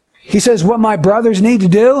 He says, what my brothers need to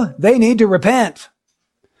do, they need to repent.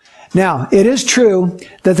 Now, it is true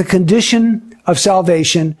that the condition of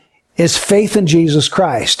salvation is faith in Jesus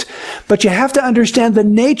Christ. But you have to understand the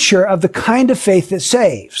nature of the kind of faith that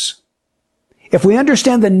saves. If we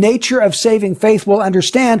understand the nature of saving faith, we'll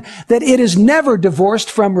understand that it is never divorced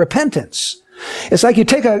from repentance. It's like you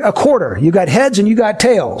take a quarter. You got heads and you got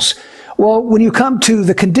tails. Well, when you come to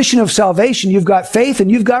the condition of salvation, you've got faith and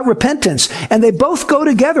you've got repentance. And they both go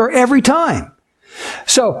together every time.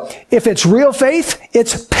 So, if it's real faith,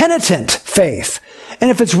 it's penitent faith.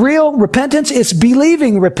 And if it's real repentance, it's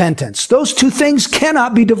believing repentance. Those two things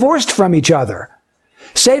cannot be divorced from each other.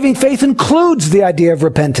 Saving faith includes the idea of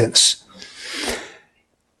repentance.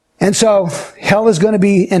 And so, hell is going to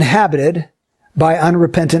be inhabited by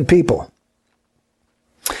unrepentant people.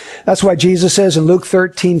 That's why Jesus says in Luke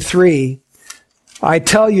 13:3, I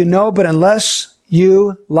tell you no, but unless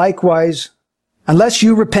you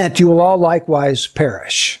repent, you will all likewise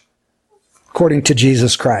perish, according to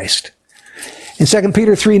Jesus Christ. In 2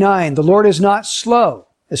 Peter 3:9, the Lord is not slow,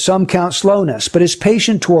 as some count slowness, but is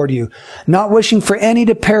patient toward you, not wishing for any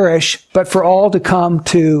to perish, but for all to come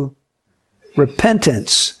to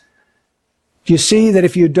repentance. Do you see that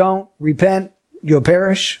if you don't repent, you'll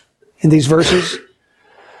perish in these verses?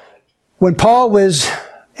 When Paul was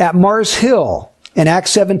at Mars Hill in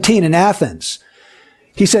Acts 17 in Athens,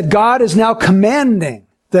 he said, God is now commanding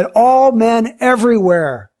that all men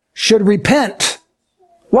everywhere should repent.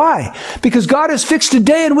 Why? Because God has fixed a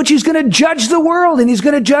day in which he's going to judge the world and he's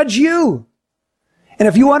going to judge you. And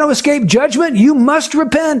if you want to escape judgment, you must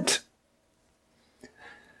repent.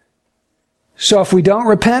 So if we don't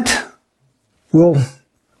repent, we'll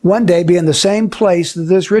one day be in the same place that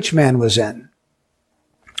this rich man was in.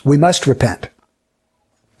 We must repent.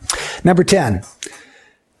 Number 10,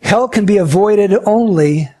 hell can be avoided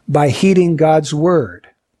only by heeding God's word.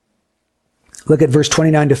 Look at verse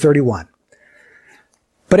 29 to 31.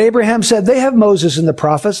 But Abraham said, they have Moses and the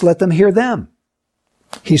prophets, let them hear them.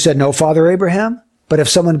 He said, no, Father Abraham, but if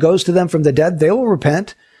someone goes to them from the dead, they will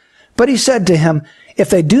repent. But he said to him, if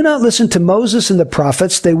they do not listen to Moses and the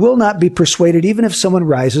prophets, they will not be persuaded even if someone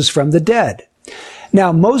rises from the dead.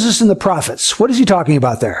 Now, Moses and the prophets, what is he talking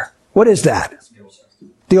about there? What is that?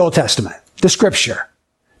 The Old Testament, the scripture.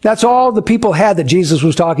 That's all the people had that Jesus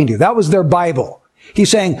was talking to. That was their Bible. He's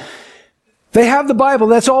saying, they have the Bible,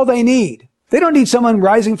 that's all they need. They don't need someone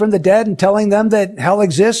rising from the dead and telling them that hell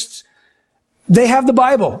exists. They have the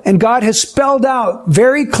Bible, and God has spelled out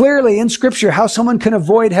very clearly in scripture how someone can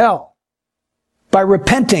avoid hell by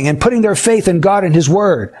repenting and putting their faith in God and his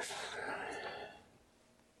word.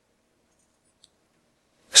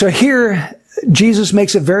 So here, Jesus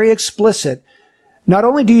makes it very explicit. Not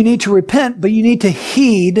only do you need to repent, but you need to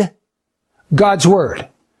heed God's word.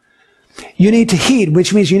 You need to heed,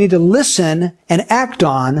 which means you need to listen and act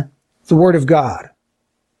on the word of God.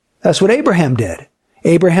 That's what Abraham did.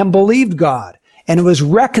 Abraham believed God, and it was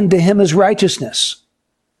reckoned to him as righteousness.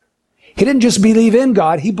 He didn't just believe in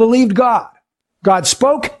God, he believed God. God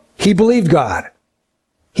spoke, he believed God.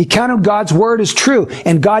 He counted God's word as true,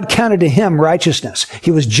 and God counted to him righteousness.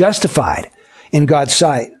 He was justified in God's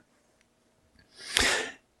sight.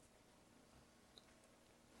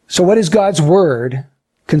 So what is God's word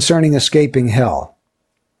concerning escaping hell?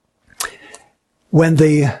 When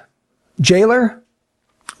the jailer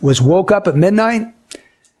was woke up at midnight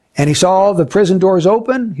and he saw all the prison doors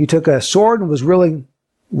open, he took a sword and was really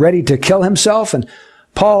ready to kill himself, and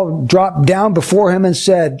Paul dropped down before him and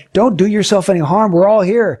said, don't do yourself any harm. We're all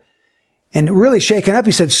here. And really shaken up,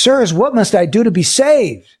 he said, sirs, what must I do to be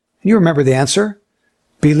saved? And you remember the answer.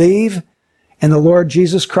 Believe in the Lord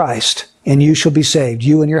Jesus Christ, and you shall be saved,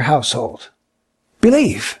 you and your household.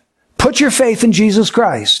 Believe. Put your faith in Jesus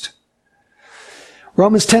Christ.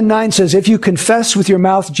 Romans 10:9 says, if you confess with your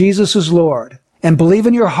mouth Jesus is Lord, and believe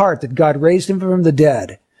in your heart that God raised him from the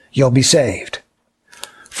dead, you'll be saved.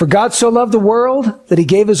 For God so loved the world that he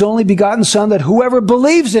gave his only begotten Son, that whoever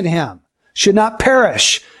believes in him should not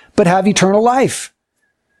perish, but have eternal life.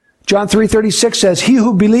 John 3:36 says, he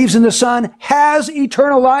who believes in the Son has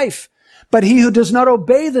eternal life, but he who does not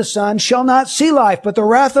obey the Son shall not see life, but the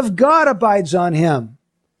wrath of God abides on him.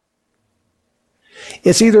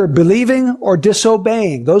 It's either believing or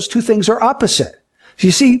disobeying. Those two things are opposite.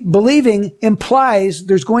 You see, believing implies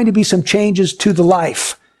there's going to be some changes to the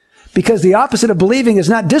life, because the opposite of believing is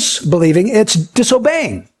not disbelieving, it's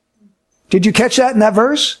disobeying. Did you catch that in that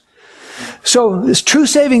verse? So this true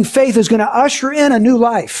saving faith is going to usher in a new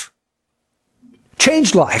life,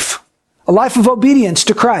 changed life, a life of obedience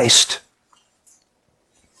to Christ.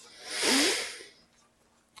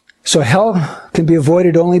 So hell can be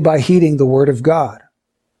avoided only by heeding the Word of God,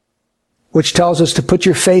 which tells us to put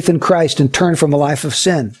your faith in Christ and turn from a life of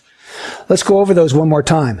sin. Let's go over those one more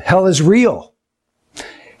time. Hell is real.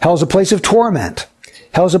 Hell is a place of torment.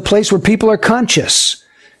 Hell is a place where people are conscious.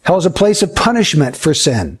 Hell is a place of punishment for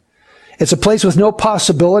sin. It's a place with no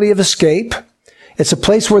possibility of escape. It's a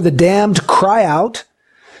place where the damned cry out.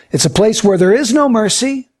 It's a place where there is no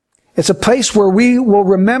mercy. It's a place where we will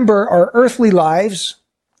remember our earthly lives,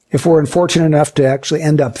 if we're unfortunate enough to actually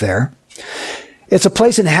end up there. It's a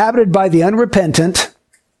place inhabited by the unrepentant,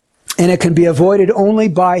 and it can be avoided only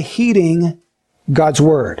by heeding God's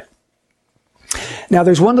word. Now,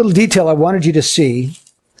 there's one little detail I wanted you to see.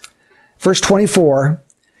 Verse 24,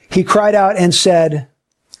 he cried out and said,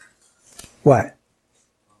 what?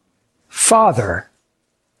 Father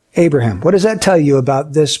Abraham. What does that tell you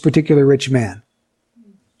about this particular rich man?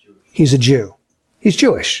 He's a Jew. He's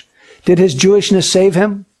Jewish. Did his Jewishness save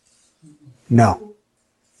him? No.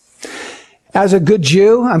 As a good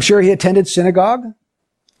Jew, I'm sure he attended synagogue.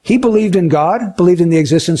 He believed in God, believed in the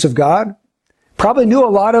existence of God, probably knew a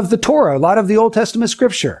lot of the Torah, a lot of the Old Testament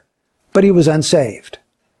scripture, but he was unsaved.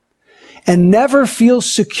 And never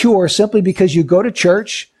feels secure simply because you go to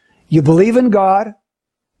church, you believe in God,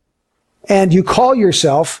 and you call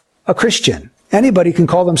yourself a Christian. Anybody can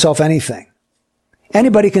call themselves anything.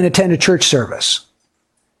 Anybody can attend a church service.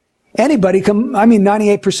 Anybody can,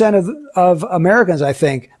 98% of Americans, I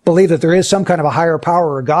think, believe that there is some kind of a higher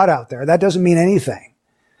power or God out there. That doesn't mean anything.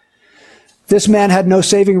 This man had no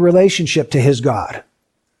saving relationship to his God.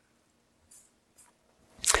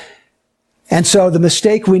 And so the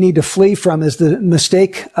mistake we need to flee from is the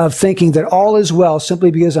mistake of thinking that all is well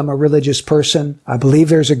simply because I'm a religious person. I believe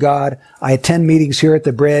there's a God. I attend meetings here at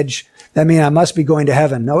the bridge. That means I must be going to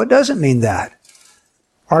heaven. No, it doesn't mean that.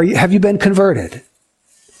 Have you been converted?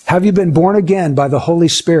 Have you been born again by the Holy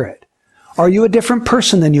Spirit? Are you a different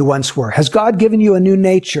person than you once were? Has God given you a new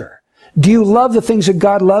nature? Do you love the things that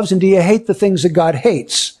God loves, and do you hate the things that God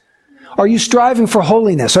hates? Are you striving for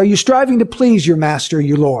holiness? Are you striving to please your Master,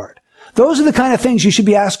 your Lord? Those are the kind of things you should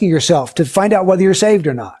be asking yourself to find out whether you're saved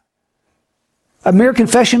or not. A mere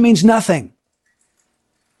confession means nothing.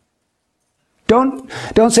 Don't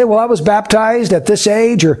say, well, I was baptized at this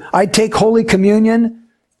age, or I take Holy Communion.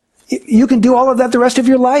 You can do all of that the rest of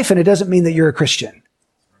your life, and it doesn't mean that you're a Christian.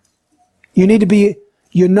 You need to be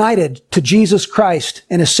united to Jesus Christ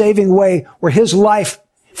in a saving way where his life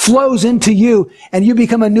flows into you and you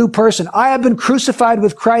become a new person. I have been crucified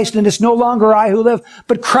with Christ, and it's no longer I who live,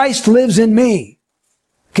 but Christ lives in me.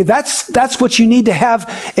 Okay, that's what you need to have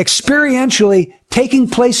experientially taking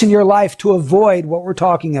place in your life to avoid what we're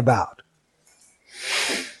talking about.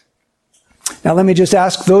 Now, let me just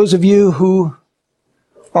ask those of you who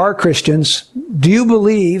are Christians, do you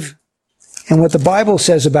believe in what the Bible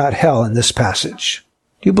says about hell in this passage?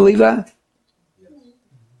 Do you believe that?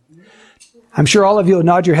 I'm sure all of you will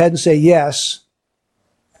nod your head and say yes,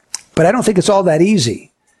 but I don't think it's all that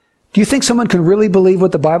easy. Do you think someone can really believe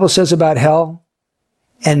what the Bible says about hell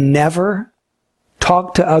and never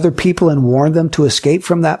talk to other people and warn them to escape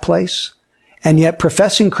from that place? And yet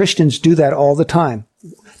professing Christians do that all the time.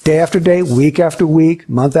 Day after day, week after week,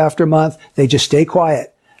 month after month, they just stay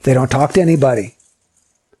quiet. They don't talk to anybody.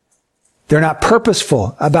 They're not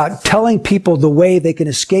purposeful about telling people the way they can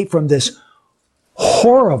escape from this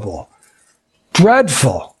horrible,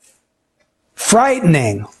 dreadful,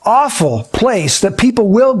 frightening, awful place that people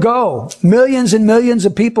will go. Millions and millions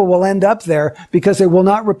of people will end up there because they will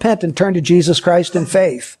not repent and turn to Jesus Christ in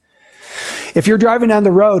faith. If you're driving down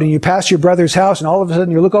the road and you pass your brother's house and all of a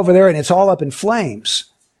sudden you look over there and it's all up in flames,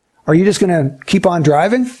 are you just going to keep on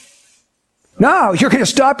driving? No, you're going to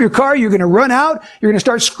stop your car. You're going to run out. You're going to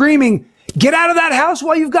start screaming, get out of that house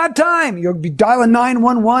while you've got time. You'll be dialing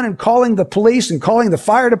 911 and calling the police and calling the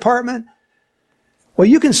fire department. Well,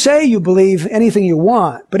 you can say you believe anything you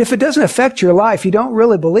want, but if it doesn't affect your life, you don't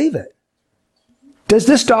really believe it. Does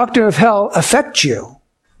this doctrine of hell affect you?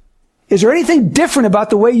 Is there anything different about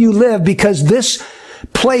the way you live because this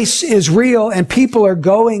place is real and people are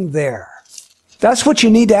going there? That's what you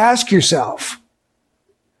need to ask yourself.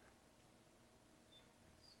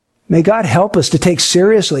 May God help us to take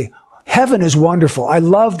seriously. Heaven is wonderful.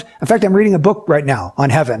 In fact, I'm reading a book right now on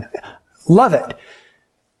heaven. Love it.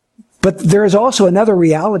 But there is also another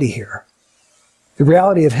reality here. The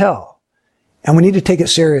reality of hell. And we need to take it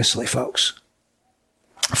seriously, folks.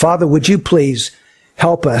 Father, would you please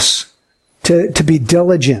help us to be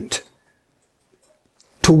diligent,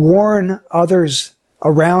 to warn others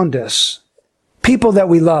around us, people that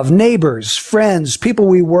we love, neighbors, friends, people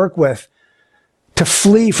we work with, to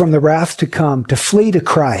flee from the wrath to come, to flee to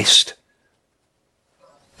Christ,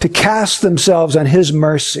 to cast themselves on his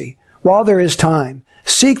mercy while there is time.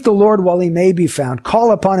 Seek the Lord while he may be found.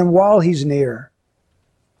 Call upon him while he's near.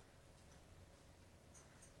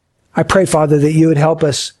 I pray, Father, that you would help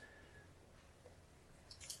us.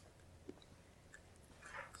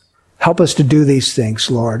 Help us to do these things,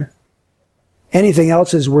 Lord. Anything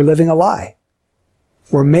else is we're living a lie.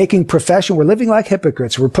 We're making profession. We're living like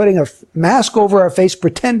hypocrites. We're putting a mask over our face,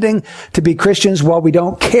 pretending to be Christians while we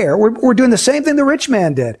don't care. We're doing the same thing the rich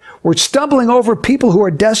man did. We're stumbling over people who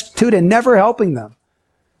are destitute and never helping them.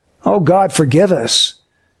 Oh, God, forgive us.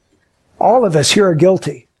 All of us here are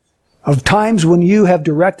guilty of times when you have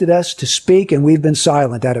directed us to speak and we've been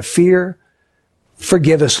silent out of fear.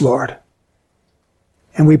 Forgive us, Lord.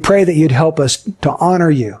 And we pray that you'd help us to honor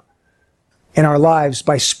you in our lives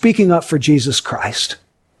by speaking up for Jesus Christ.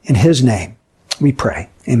 In his name, we pray.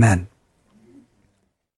 Amen.